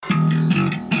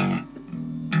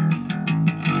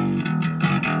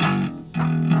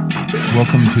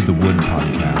Welcome to the Wood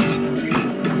Podcast,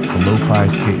 a lo-fi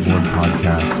skateboard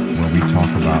podcast where we talk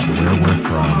about where we're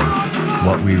from,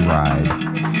 what we ride,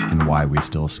 and why we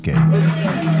still skate.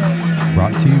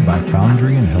 Brought to you by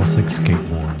Foundry and Helsik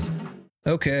Skateboards.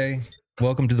 Okay,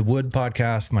 welcome to the Wood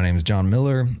Podcast. My name is John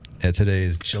Miller. Today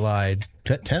is July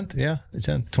 10th,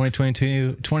 10th,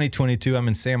 2022. I'm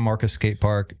in San Marcos Skate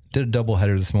Park. Did a double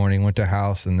header this morning, went to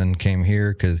house, and then came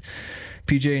here because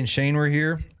PJ and Shane were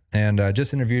here. And I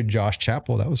just interviewed Josh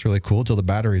Chappell. That was really cool till the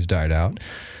batteries died out.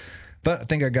 But I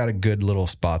think I got a good little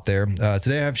spot there.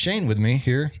 Today I have Shane with me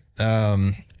here.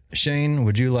 Shane,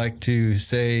 would you like to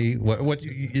say what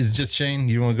is just Shane?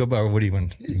 You want to go by, or what do you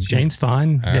want? Shane's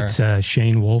fine. All it's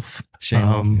Shane Wolfe. Shane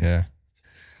Wolfe, yeah.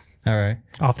 All right.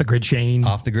 Off the grid Shane.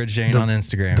 Off the grid Shane on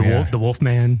Instagram. The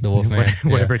Wolfman. The Wolfman.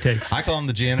 Whatever it takes. I call him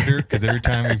the janitor because every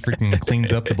time he freaking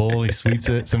cleans up the bowl, he sweeps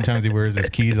it. Sometimes he wears his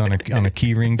keys on a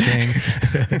key ring chain.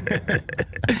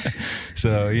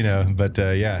 So, but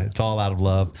it's all out of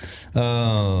love.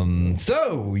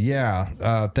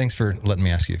 Thanks for letting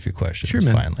me ask you a few questions. Sure,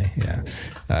 man. Finally. Yeah.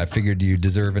 I figured you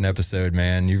deserve an episode,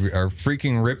 man. You are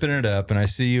freaking ripping it up. And I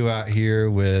see you out here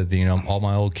with, all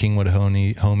my old Kingwood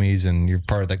homies, and you're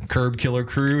part of the Curb Killer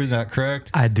crew. Is that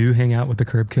correct? I do hang out with the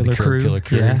Curb Killer crew.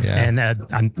 Yeah.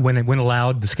 And when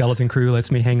allowed, the Skeleton crew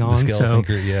lets me hang on. The Skeleton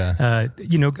crew, yeah. A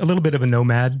little bit of a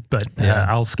nomad, but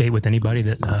I'll skate with anybody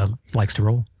that likes to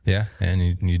roll. Yeah, and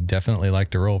you definitely like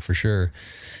to roll for sure.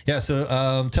 Yeah,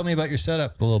 so tell me about your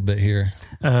setup a little bit here.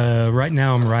 Right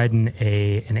now I'm riding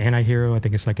an anti-hero. I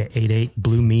think it's like an 8.8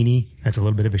 Blue Meanie. That's a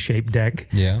little bit of a shaped deck.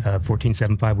 Yeah.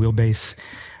 1475 wheelbase.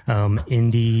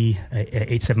 Indy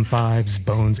 875s,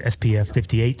 Bones SPF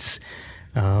 58s,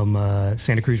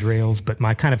 Santa Cruz rails. But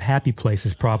my kind of happy place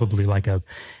is probably like a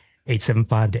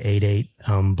 875 to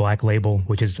 8.8 Black Label,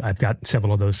 which is, I've got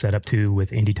several of those set up too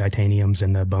with Indy titaniums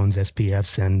and the Bones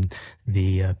SPFs and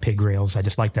the pig rails. I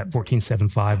just like that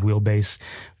 1475 wheelbase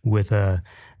with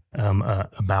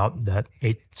about that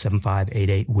 875,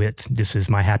 8.8 width. This is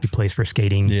my happy place for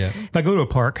skating. Yeah. If I go to a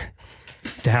park,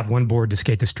 to have one board to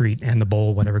skate the street and the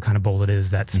bowl, whatever kind of bowl it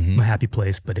is, that's my happy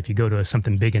place. But if you go to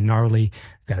something big and gnarly,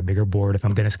 I've got a bigger board. If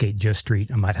I'm going to skate just street,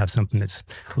 I might have something that's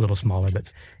a little smaller,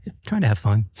 but trying to have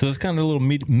fun. So it's kind of a little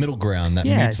middle ground that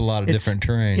meets a lot of different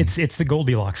terrain. It's the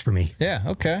Goldilocks for me. Yeah.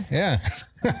 Okay. Yeah.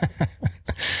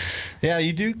 Yeah,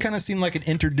 you do kind of seem like an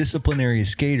interdisciplinary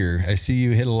skater. I see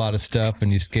you hit a lot of stuff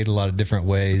and you skate a lot of different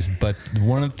ways, but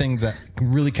one of the things that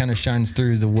really kind of shines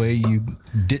through is the way you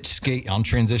ditch skate on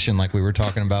transition, like we were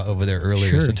talking about over there earlier.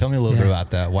 Sure. So tell me a little bit about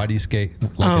that. Why do you skate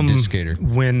like a ditch skater?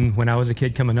 When I was a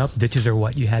kid coming up, ditches are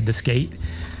what you had to skate,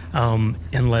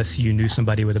 unless you knew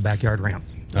somebody with a backyard ramp.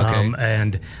 Okay.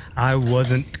 And I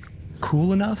wasn't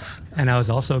cool enough, and I was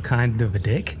also kind of a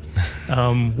dick,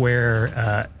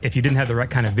 where if you didn't have the right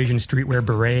kind of Vision streetwear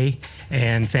beret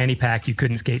and fanny pack, you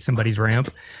couldn't skate somebody's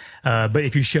ramp. But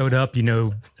if you showed up,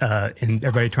 and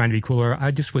everybody trying to be cooler, I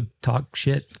just would talk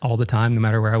shit all the time, no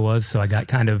matter where I was. So I got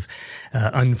kind of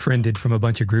unfriended from a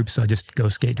bunch of groups. So I just go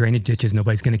skate drainage ditches.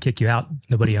 Nobody's going to kick you out.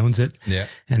 Nobody owns it. Yeah.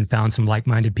 And found some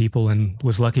like-minded people and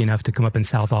was lucky enough to come up in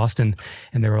South Austin.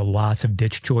 And there were lots of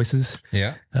ditch choices.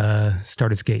 Yeah.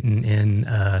 Started skating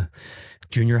in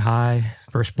junior high.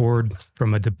 First board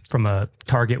from a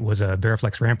Target was a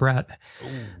Veriflex Ramp Rat.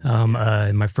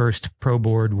 And my first pro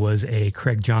board was a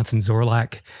Craig Johnson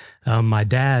Zorlak. My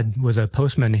dad was a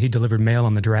postman. He delivered mail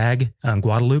on the drag,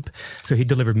 Guadalupe. So he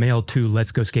delivered mail to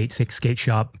Let's Go Skate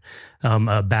Shop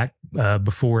back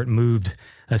before it moved.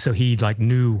 So he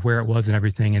knew where it was and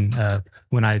everything. And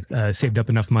when I saved up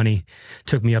enough money,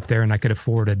 took me up there and I could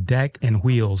afford a deck and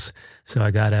wheels. So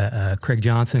I got a Craig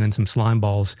Johnson and some slime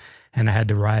balls, and I had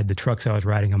to ride the trucks I was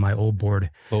riding on my old board.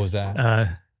 What was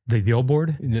that? The old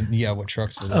board? Yeah, what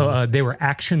trucks were those? They were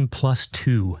Action Plus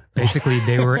 2. Basically,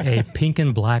 they were a pink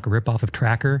and black ripoff of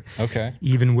Tracker. Okay.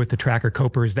 Even with the Tracker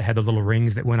copers that had the little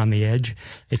rings that went on the edge.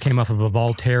 It came off of a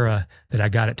Volterra that I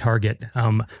got at Target,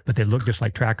 but they looked just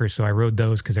like Trackers, so I rode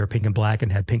those because they were pink and black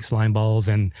and had pink slime balls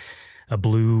and a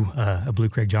blue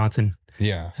Craig Johnson.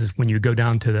 Yeah. This is when you go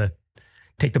down to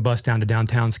take the bus down to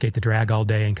downtown, skate the drag all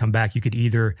day and come back. You could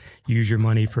either use your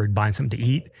money for buying something to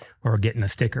eat or getting a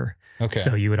sticker. Okay.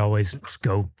 So you would always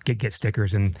go get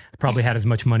stickers, and probably had as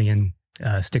much money in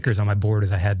stickers on my board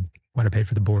as I had what I paid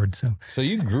for the board. So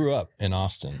you grew up in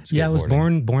Austin. Yeah, I was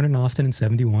born in Austin in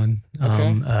 71.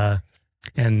 Okay.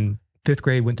 And fifth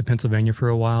grade, went to Pennsylvania for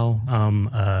a while.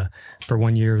 For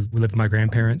 1 year, we lived with my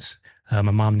grandparents. My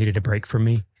mom needed a break from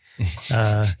me.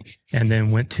 And then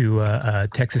went to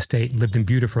Texas State, lived in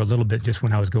Buda for a little bit just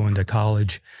when I was going to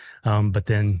college. But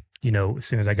then as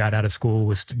soon as I got out of school,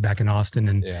 was back in Austin,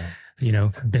 and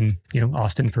been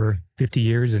Austin for 50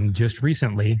 years, and just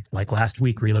recently, like last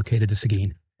week, relocated to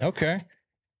Seguin. Okay,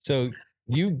 so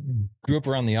you grew up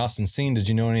around the Austin scene. Did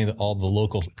you know any of all the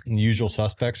local usual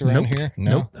suspects around here?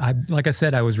 No. Nope. Like I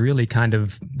said, I was really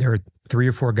there were 3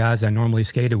 or 4 guys I normally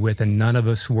skated with, and none of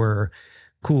us were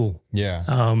cool. Yeah.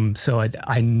 So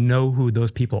I know who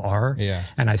those people are. Yeah.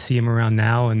 And I see them around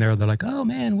now, and they're like, oh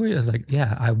man, I was like,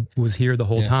 yeah, I was here the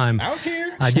whole time. I was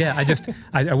here.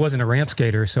 I wasn't a ramp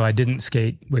skater, so I didn't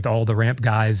skate with all the ramp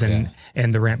guys and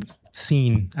the ramp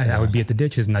scene. I would be at the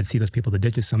ditches, and I'd see those people at the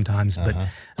ditches sometimes. But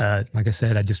like I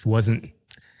said, I just wasn't.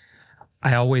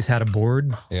 I always had a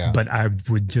board, but I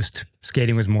would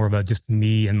skating was more of just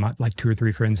me and my 2 or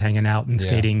 3 friends hanging out and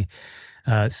skating.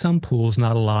 Some pools,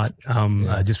 not a lot.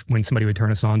 Just when somebody would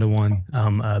turn us on to one,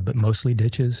 but mostly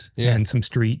ditches and some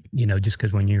street. Just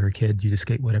because when you were a kid, you just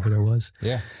skate whatever there was.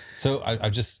 Yeah. So I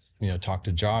just talked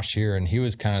to Josh here, and he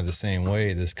was kind of the same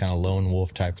way. This kind of lone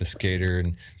wolf type of skater,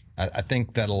 and I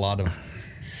think that a lot of,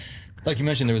 like you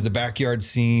mentioned, there was the backyard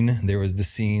scene. There was the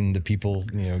scene, the people,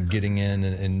 getting in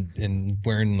and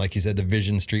wearing, like you said, the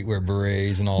Vision streetwear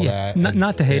berets and all that.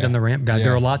 Not to hate on the ramp guys.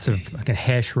 There are lots of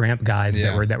Hesh ramp guys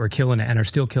that were killing it and are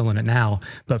still killing it now.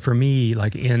 But for me,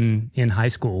 like in high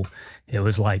school, it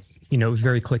was like, it was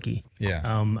very cliquey. Yeah.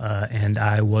 And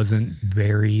I wasn't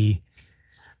very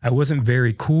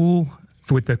cool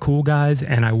with the cool guys,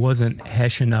 and I wasn't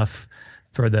Hesh enough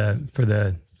for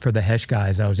the Hesh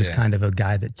guys. I was just kind of a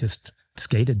guy that just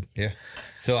skated. Yeah.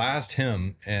 So I asked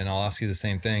him, and I'll ask you the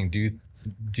same thing. Do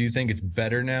you think it's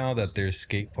better now that there's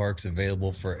skate parks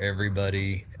available for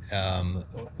everybody?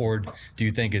 Or do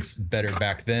you think it's better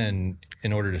back then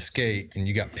in order to skate and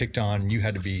you got picked on, you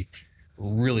had to be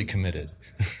really committed?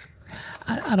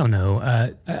 I don't know.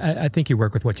 I think you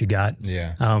work with what you got.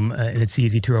 Yeah. And it's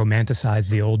easy to romanticize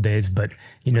the old days, but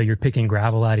you're picking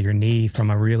gravel out of your knee from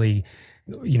a really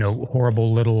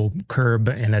horrible little curb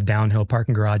in a downhill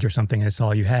parking garage or something, and it's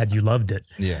all you had. You loved it.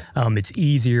 Yeah. It's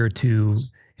easier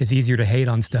to hate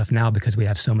on stuff now because we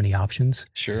have so many options.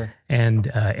 Sure. And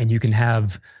you can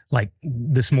have, like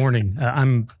this morning,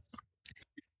 I'm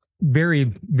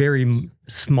very, very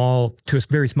small, to a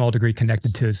very small degree,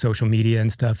 connected to social media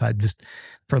and stuff. I just,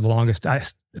 for the longest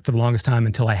time,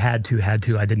 until I had to,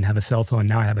 I didn't have a cell phone.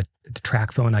 Now I have a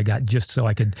track phone I got just so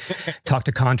I could talk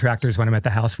to contractors when I'm at the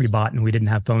house we bought, and we didn't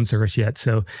have phone service yet.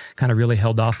 So kind of really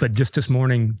held off. But just this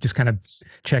morning, just kind of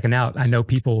checking out, I know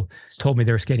people told me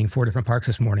they were skating 4 different parks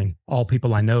this morning. All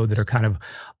people I know that are kind of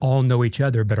all know each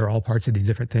other, but are all parts of these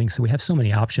different things. So we have so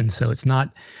many options. So it's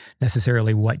not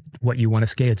necessarily what you want to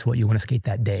skate. It's what you want to skate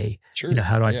that day. Sure.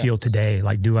 How do I feel today?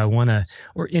 Like, do I want to,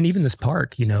 and even this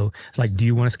park, it's like, do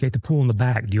you want to skate the pool in the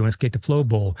back? Do you want to skate the flow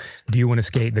bowl? Do you want to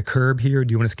skate the curb here?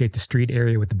 Do you want to skate the street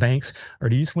area with the banks? Or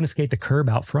do you just want to skate the curb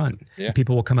out front? Yeah.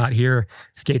 People will come out here,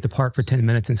 skate the park for 10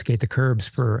 minutes and skate the curbs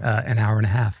for an hour and a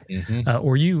half. Mm-hmm.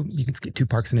 Or you can skate 2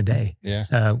 parks in a day.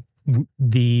 Yeah.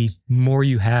 The more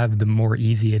you have, the more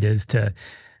easy it is to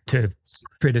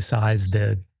criticize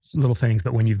the little things.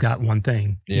 But when you've got one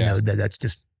thing,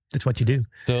 that's what you do.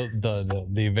 So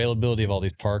the availability of all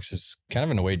these parks is kind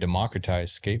of in a way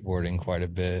democratized skateboarding quite a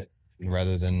bit,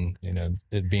 rather than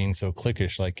it being so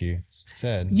cliquish, like you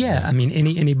said. Yeah, I mean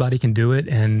anybody can do it,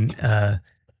 and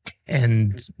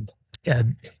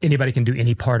anybody can do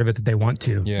any part of it that they want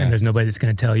to. Yeah. And there's nobody that's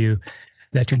going to tell you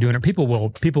that you're doing it. People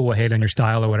will hate on your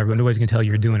style or whatever, but nobody's going to tell you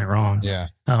you're doing it wrong. Yeah.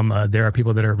 There are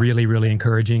people that are really, really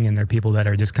encouraging, and there are people that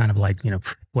are just kind of like,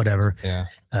 whatever. Yeah.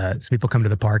 So people come to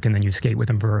the park, and then you skate with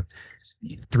them for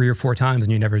 3 or 4 times,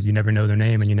 and you never know their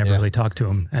name, and you never really talk to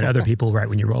them. And other people, right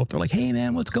when you roll up, they're like, "Hey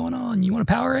man, what's going on? You want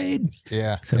a Powerade?"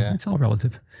 Yeah. So it's all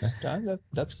relative.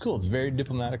 That's cool. It's a very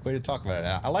diplomatic way to talk about it.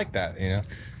 I like that.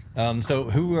 So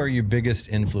who are your biggest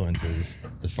influences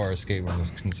as far as skateboarding is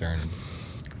concerned?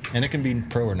 And it can be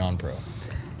pro or non-pro.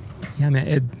 Yeah,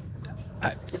 man.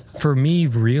 For me,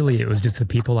 really, it was just the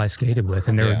people I skated with,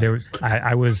 and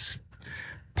I was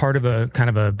part of a kind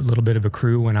of a little bit of a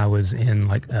crew when I was in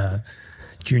like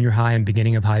junior high and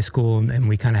beginning of high school, and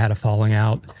we kind of had a falling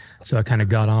out. So I kind of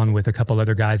got on with a couple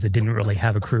other guys that didn't really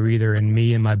have a crew either, and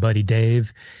me and my buddy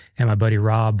Dave and my buddy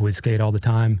Rob would skate all the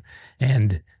time.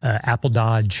 And Apple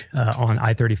Dodge on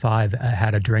I-35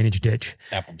 had a drainage ditch.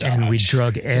 Apple Dodge. And we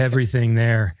drug everything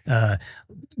there.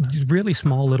 Just really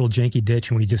small little janky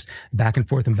ditch, and we just back and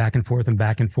forth and back and forth and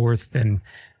back and forth, and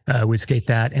we'd skate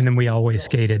that. And then we always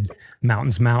skated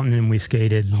Mountains Mountain, and we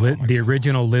skated the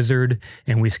original Lizard,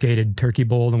 and we skated Turkey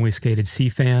Bowl, and we skated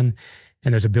Seafan.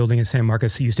 And there's a building in San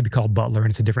Marcos that used to be called Butler, and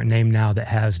it's a different name now, that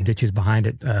has ditches behind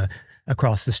it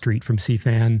across the street from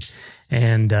Seafan.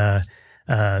 And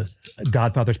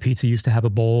Godfather's Pizza used to have a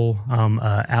bowl.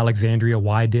 Alexandria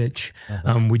Y ditch.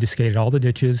 We just skated all the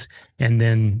ditches, and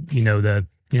then the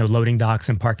loading docks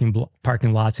and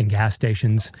parking lots and gas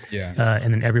stations. Yeah.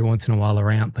 And then every once in a while a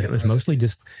ramp, but it was mostly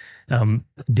just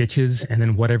ditches, and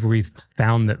then whatever we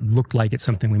found that looked like it's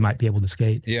something we might be able to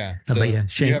skate. Yeah. But So yeah,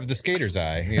 Shane, you have the skater's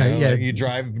eye. Like you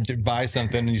drive to buy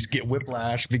something and you just get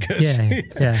whiplash because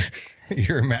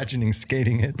you're imagining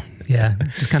skating it. Yeah,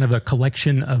 just kind of a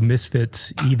collection of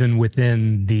misfits, even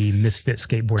within the misfit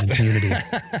skateboarding community.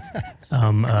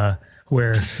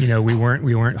 Where we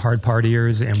weren't hard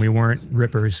partiers and we weren't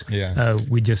rippers. Yeah.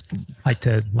 We just like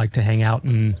to hang out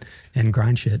and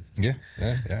grind shit. Yeah.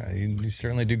 You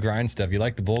certainly do grind stuff. You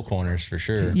like the bull corners for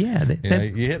sure. Yeah.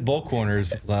 You hit bull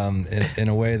corners in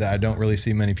a way that I don't really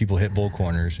see many people hit bull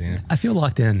corners. I feel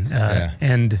locked in,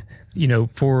 and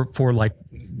for like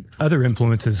other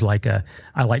influences, like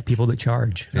I like people that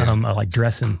charge. I like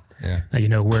dressing. Yeah.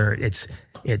 Where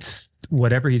it's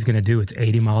whatever he's going to do, it's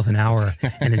 80 miles an hour,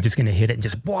 and it's just going to hit it and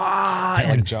just wah.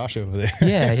 Like Josh over there.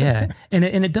 Yeah. And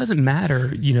it doesn't matter,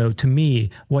 to me,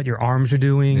 what your arms are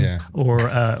doing,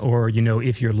 or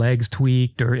if your legs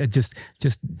tweaked, or just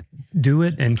do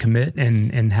it and commit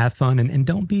and have fun, and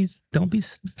don't be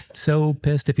so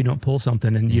pissed if you don't pull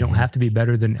something, and you don't have to be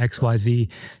better than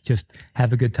XYZ. Just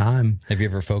have a good time. Have you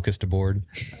ever focused a board?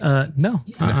 No.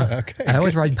 Okay. I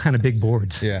always ride kind of big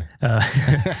boards. Yeah.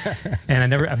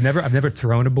 And I've never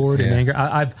thrown a board in anger.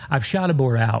 I've shot a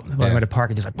board out when I'm at a park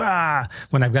and just like,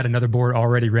 when I've got another board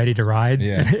already ready to ride.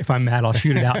 Yeah. If I'm mad, I'll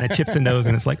shoot it out and it chips the nose,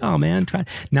 and it's like, oh man,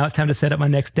 now it's time to set up my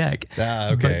next deck.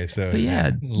 Okay. But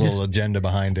a little agenda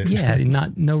behind it. Yeah,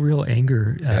 no real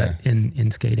anger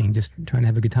in skating, just trying to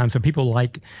have a good time. So people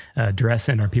like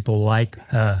dressing, or people like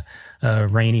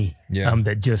Rainey,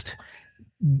 that just,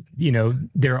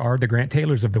 there are the Grant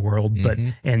Taylors of the world, but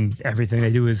and everything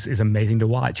they do is amazing to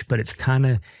watch. But it's kind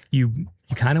of you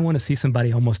kind of want to see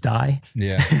somebody almost die.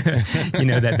 Yeah.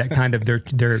 that kind of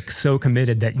they're so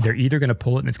committed that they're either going to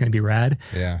pull it and it's going to be rad,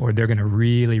 or they're going to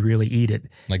really, really eat it.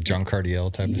 Like John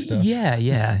Cardiel type of stuff. Yeah.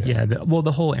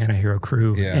 The whole Anti-Hero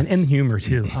crew, and humor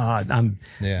too. I'm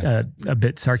a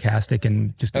bit sarcastic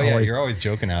and just always you're always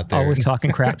joking out there, always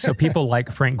talking crap. So people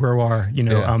like Frank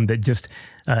Grewar, that just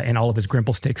and all of his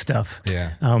Grimple Stick stuff.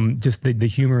 Yeah. Just the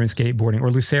humor in skateboarding,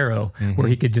 or Lucero, where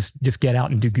he could just get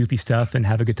out and do goofy stuff and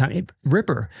have a good time.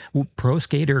 Ripper, pro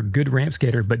skater, good ramp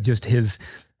skater, but just his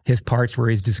parts where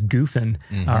he's just goofing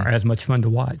are as much fun to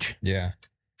watch. Yeah.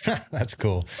 That's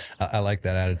cool. I like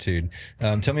that attitude.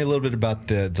 Tell me a little bit about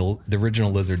the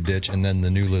original Lizard ditch and then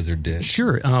the new Lizard ditch.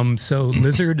 Sure. So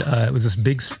Lizard, it was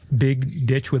this big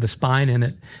ditch with a spine in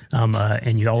it,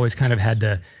 and you always kind of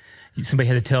somebody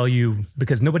had to tell you,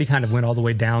 because nobody kind of went all the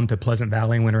way down to Pleasant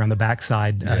Valley and went around the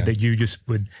backside, that you just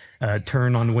would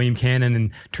turn on William Cannon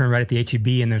and turn right at the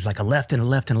HEB, and there's like a left and a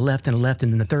left and a left and a left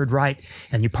and then a third right,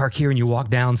 and you park here and you walk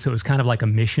down. So it was kind of like a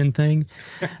mission thing.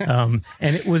 And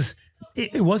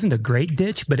it wasn't a great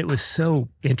ditch, but it was so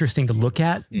interesting to look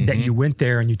at that you went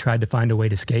there and you tried to find a way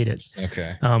to skate it.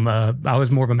 Okay. I was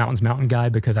more of a Mountains Mountain guy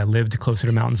because I lived closer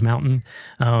to Mountains Mountain.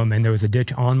 And there was a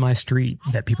ditch on my street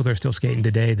that people are still skating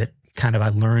today that kind of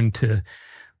I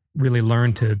really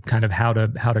learned to kind of how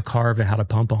to carve and how to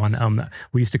pump on.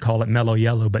 We used to call it Mellow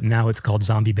Yellow, but now it's called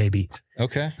Zombie Baby.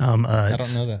 Okay. I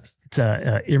don't know that. It's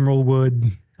Emerald Wood.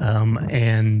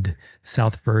 And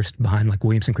South First behind like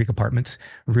Williamson Creek Apartments,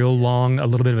 real long, a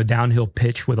little bit of a downhill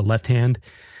pitch with a left hand.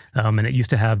 And it used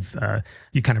to have,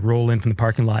 you kind of roll in from the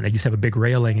parking lot, and it used to have a big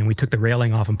railing, and we took the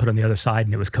railing off and put it on the other side,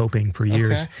 and it was coping for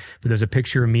years. Okay. But there's a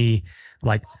picture of me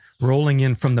like rolling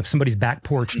in from somebody's back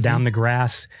porch down the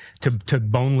grass to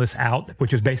Boneless Out,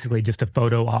 which was basically just a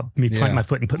photo of me planting my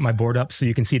foot and putting my board up, so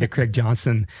you can see the Craig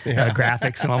Johnson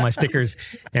graphics and all my stickers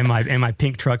and my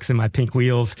pink trucks and my pink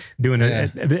wheels, doing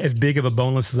as big of a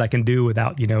boneless as I can do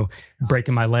without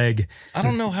breaking my leg. I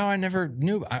don't know how I never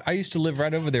knew. I used to live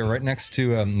right over there, right next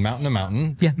to Mountain to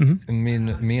Mountain. Yeah. And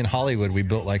me and Hollywood, we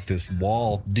built like this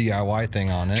wall DIY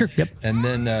thing on it. Sure. Yep. And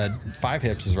then Five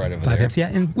Hips is right over there. Five Hips, yeah.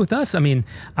 And with us, I mean,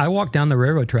 I walked down the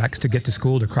railroad tracks to get to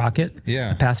school to Crockett.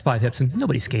 Yeah. Past Five Hips, and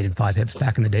nobody skated Five Hips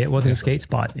back in the day. It wasn't a skate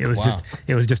spot. It was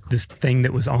just this thing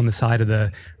that was on the side of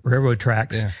the railroad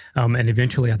tracks. Yeah. And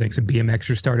eventually, I think some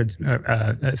BMXers started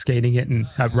skating it and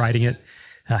riding it.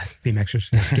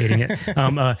 BMXers skating it.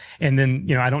 And then,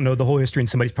 I don't know the whole history, and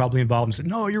somebody's probably involved and said,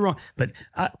 no, you're wrong. But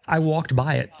I walked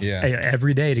by it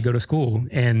every day to go to school,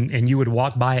 and you would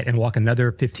walk by it and walk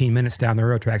another 15 minutes down the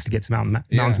railroad tracks to get to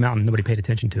Mountains Mountain. Nobody paid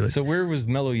attention to it. So where was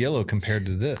Mellow Yellow compared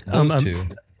to those two?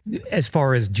 As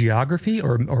far as geography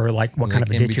or like what kind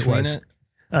of a ditch it was?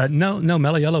 No,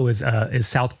 Mellow Yellow is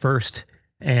South First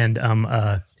and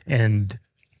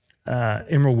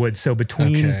Emerald Woods. So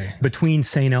between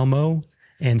St. Elmo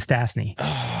and Stastny.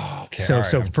 Oh, okay. So All right.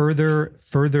 so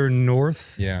further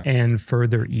north and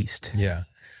further east. Yeah.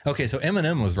 Okay, so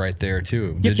M&M was right there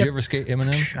too. Did you ever skate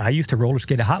M&M? I used to roller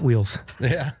skate at Hot Wheels.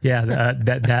 Yeah. Yeah,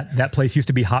 that place used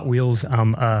to be Hot Wheels.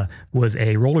 Was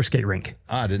a roller skate rink.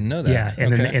 I didn't know that. Yeah,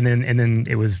 and then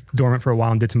it was dormant for a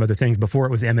while and did some other things before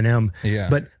it was M&M. Yeah.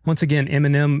 But once again,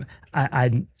 M&M,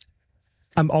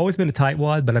 I've always been a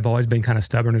tightwad, but I've always been kind of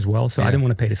stubborn as well. So I didn't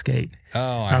want to pay to skate.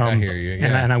 Oh, I hear you.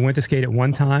 Yeah. And I went to skate at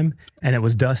one time, and it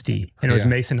was dusty, and it was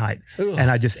masonite,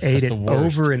 and I just ate it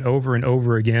over and over and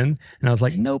over again. And I was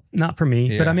like, nope, not for me.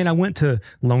 Yeah. But I mean, I went to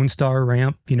Lone Star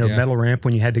ramp, metal ramp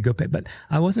when you had to go pay, but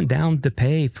I wasn't down to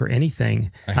pay for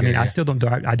anything. I still don't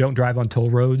drive. I don't drive on toll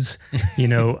roads.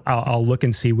 I'll look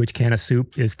and see which can of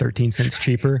soup is 13 cents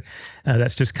cheaper.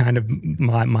 That's just kind of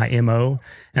my MO,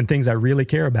 and things I really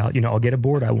care about. I'll get a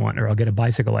board I want, or I'll get a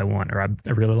bicycle I want, or I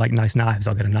really like nice knives.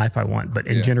 I'll get a knife I want. But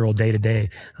in general, day to day,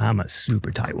 I'm a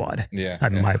super tightwad. Yeah.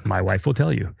 My wife will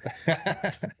tell you.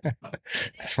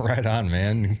 Right on,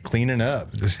 man. Cleaning up.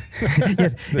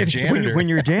 When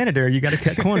you're a janitor, you got to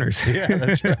cut corners. Yeah,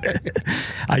 that's right.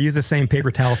 I use the same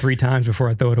paper towel 3 times before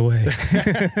I throw it away.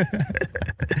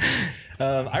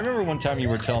 I remember one time you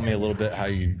were telling me a little bit how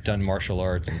you've done martial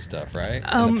arts and stuff, right?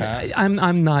 In the past?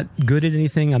 I'm not good at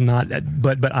anything. I'm not,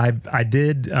 but I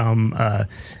did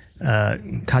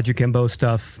Kaju Kimbo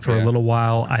stuff for a little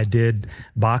while. I did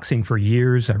boxing for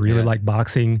years. I really liked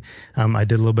boxing. I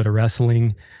did a little bit of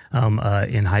wrestling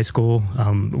in high school.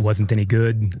 Wasn't any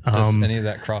good. Does any of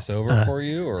that cross over for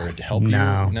you or help you?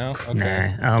 No?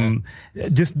 Okay. Nah.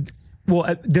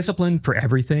 Discipline for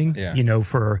everything,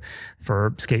 for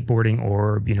skateboarding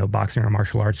or, boxing or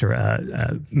martial arts or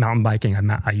mountain biking.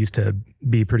 I used to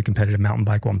be pretty competitive mountain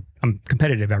bike. Well, I'm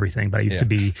competitive everything, but I used to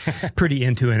be pretty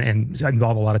into it and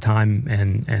involve a lot of time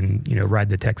and ride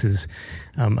the Texas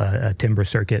timber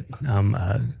circuit.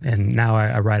 And now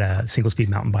I ride a single speed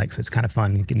mountain bike, so it's kind of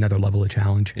fun, get another level of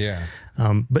challenge. Yeah.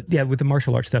 But yeah, with the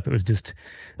martial arts stuff, it was just,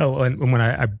 and when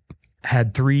I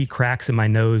had 3 cracks in my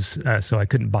nose, so I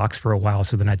couldn't box for a while.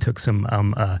 So then I took some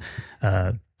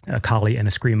Kali and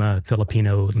Eskrima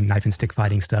Filipino knife and stick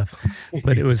fighting stuff.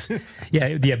 But it was,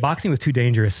 boxing was too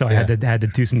dangerous, so I had to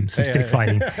do some stick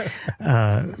fighting.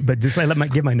 But just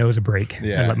give my nose a break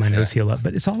and let my nose heal up.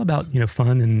 But it's all about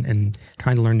fun and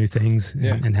trying to learn new things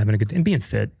and having a good and being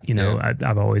fit.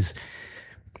 I've always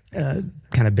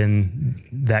kind of been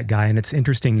that guy, and it's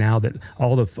interesting now that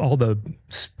all the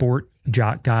sport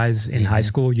jock guys in high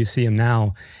school, you see them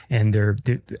now, and they're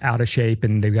out of shape,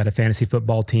 and they've got a fantasy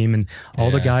football team, and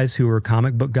all the guys who are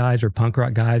comic book guys or punk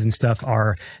rock guys and stuff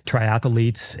are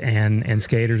triathletes and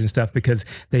skaters and stuff because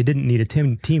they didn't need a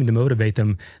team to motivate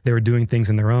them. They were doing things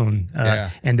on their own,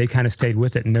 and they kind of stayed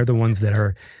with it, and they're the ones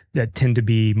that tend to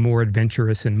be more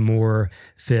adventurous and more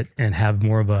fit and have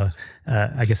more of a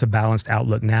balanced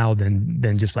outlook now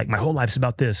than just like my whole life's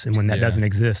about this. And when that doesn't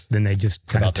exist, then they just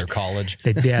kind about their college.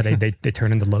 They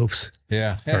turn into loafs.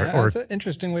 Yeah. Or that's an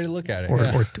interesting way to look at it.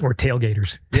 Or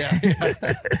tailgaters. Yeah.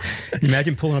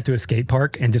 Imagine pulling up to a skate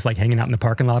park and just like hanging out in the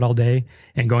parking lot all day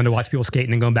and going to watch people skate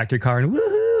and then going back to your car and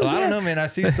woohoo. Well, I don't know, man. I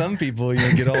see some people,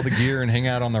 get all the gear and hang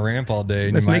out on the ramp all day,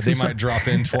 and they might drop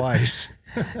in twice.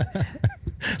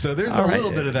 So there's a little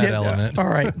bit of that element. All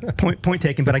right. Point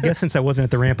taken. But I guess since I wasn't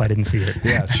at the ramp, I didn't see it.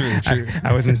 Yeah, true.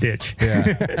 I was in the ditch.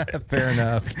 Yeah, fair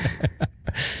enough.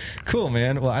 Cool,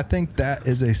 man. Well, I think that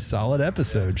is a solid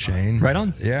episode, Shane. Right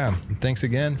on. Yeah. Thanks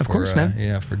again of course,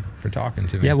 man. For talking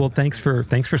to me. Yeah. Well, thanks for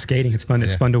skating. It's fun.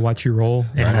 It's fun to watch you roll.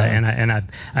 And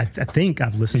I think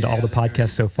I've listened to all the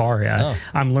podcasts so far.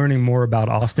 I'm learning more about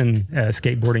Austin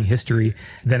skateboarding history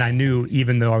than I knew,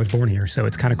 even though I was born here. So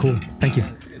it's kind of cool. Thank you.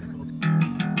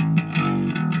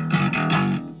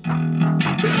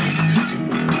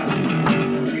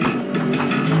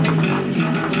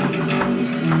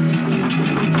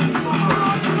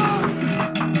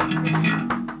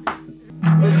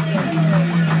 Okay.